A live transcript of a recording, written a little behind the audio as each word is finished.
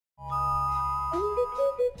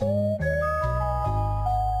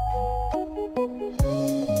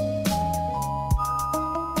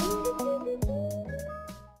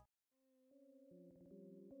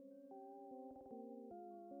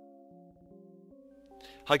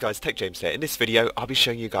Hi guys, Tech James here. In this video I'll be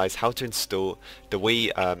showing you guys how to install the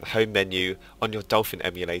Wii Home Menu on your Dolphin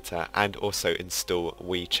Emulator and also install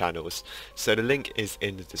Wii channels. So the link is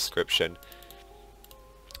in the description.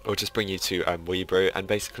 It'll just bring you to Weebrew, and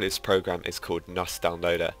basically this program is called NUS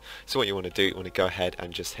Downloader. So what you want to do, you want to go ahead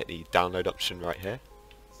and just hit the download option right here.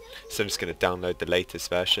 So I'm just going to download the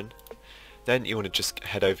latest version. Then you want to just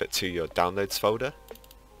head over to your downloads folder.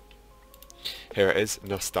 Here it is,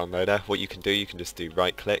 NUS Downloader. What you can do, you can just do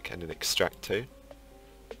right click and then extract to.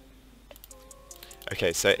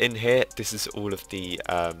 Okay, so in here, this is all of the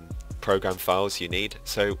program files you need.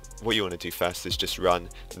 So what you want to do first is just run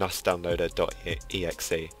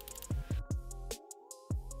nusdownloader.exe.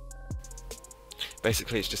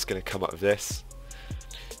 Basically it's just going to come up with this.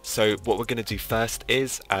 So what we're going to do first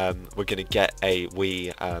is we're going to get a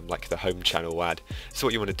Wii, like the home channel WAD. So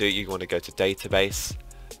what you want to do, you want to go to database,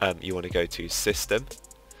 you want to go to system,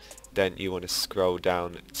 then you want to scroll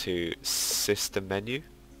down to system menu,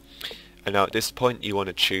 and now at this point you want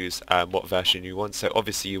to choose what version you want. So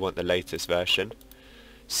obviously you want the latest version.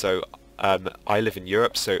 So I live in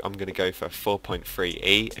Europe, so I'm going to go for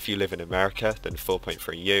 4.3E. If you live in America, then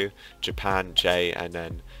 4.3U, Japan J, and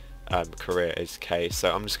then Korea is K.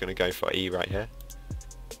 So I'm just going to go for E right here.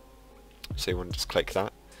 So you want to just click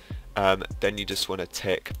that. Then you just want to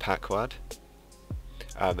tick PackWAD.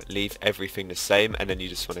 Leave everything the same, and then you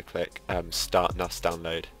just want to click Start NUS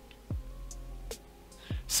Download.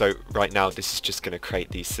 So right now this is just going to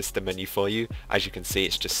create the system menu for you. As you can see,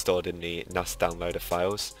 it's just stored in the NUS Downloader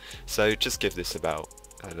files. So just give this about,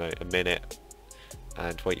 I don't know, a minute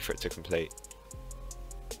and wait for it to complete.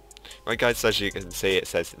 Right guys, so as you can see it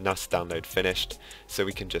says NUS Download finished, so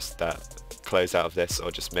we can just close out of this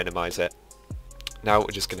or just minimize it. Now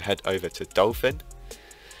we're just going to head over to Dolphin.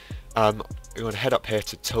 You want to head up here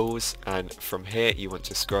to Tools, and from here you want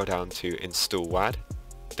to scroll down to Install WAD.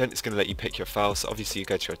 Then it's going to let you pick your file, so obviously you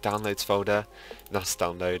go to your Downloads folder, NUS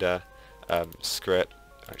Downloader, script,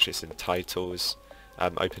 actually it's in Titles,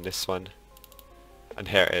 open this one, and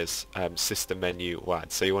here it is, System Menu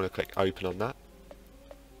WAD, so you want to click Open on that.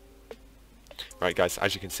 Right guys,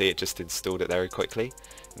 as you can see it just installed it very quickly.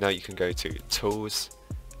 Now you can go to Tools,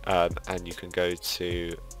 and you can go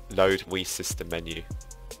to Load Wii System Menu.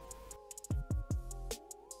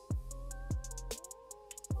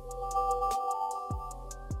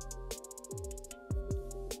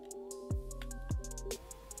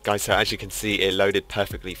 Guys, so as you can see it loaded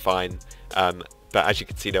perfectly fine, but as you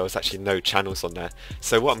can see there was actually no channels on there.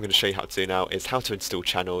 So what I'm going to show you how to do now is how to install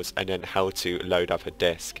channels and then how to load up a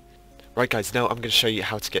disk. Right guys, now I'm going to show you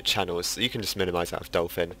how to get channels. So you can just minimize out of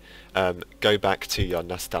Dolphin, go back to your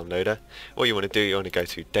NUS Downloader. What you want to do, you want to go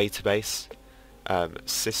to Database,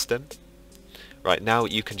 System. Right, now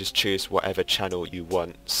you can just choose whatever channel you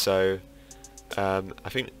want. So I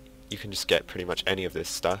think you can just get pretty much any of this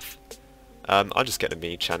stuff. I'll just get the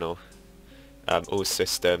Me channel, all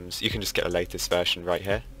systems. You can just get the latest version right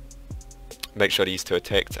here. Make sure these two are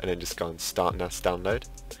ticked and then just go and Start NUS Download.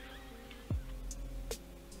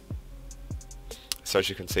 So as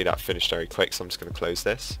you can see that finished very quick, so I'm just going to close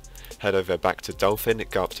this. Head over back to Dolphin,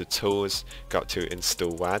 go up to Tools, go up to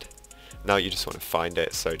Install WAD. Now you just want to find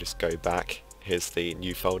it, so just go back. Here's the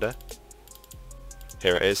new folder.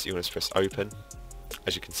 Here it is, you want to press Open.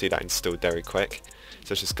 As you can see that installed very quick.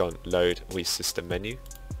 So it's just gone Load Wii System Menu.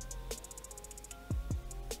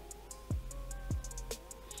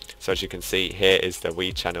 So as you can see here is the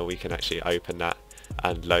Wii channel, we can actually open that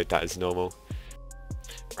and load that as normal.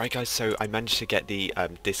 Right guys, so I managed to get the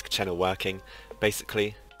disk channel working.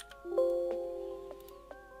 Basically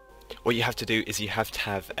what you have to do is you have to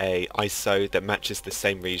have a ISO that matches the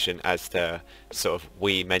same region as the sort of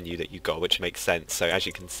Wii menu that you got, which makes sense. So as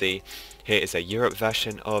you can see, here is a Europe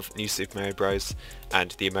version of New Super Mario Bros. And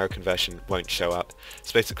the American version won't show up.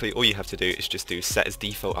 So basically all you have to do is just do set as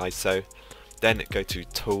default ISO, then go to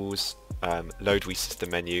Tools, Load Wii System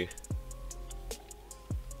Menu,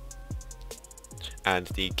 and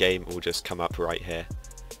the game will just come up right here.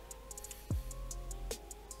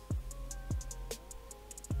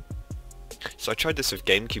 So I tried this with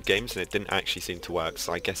GameCube games and it didn't actually seem to work,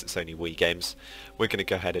 so I guess it's only Wii games. We're going to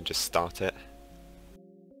go ahead and just start it.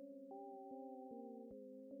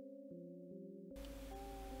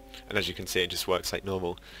 And as you can see it just works like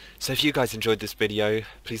normal. So if you guys enjoyed this video,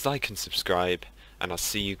 please like and subscribe, and I'll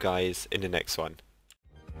see you guys in the next one.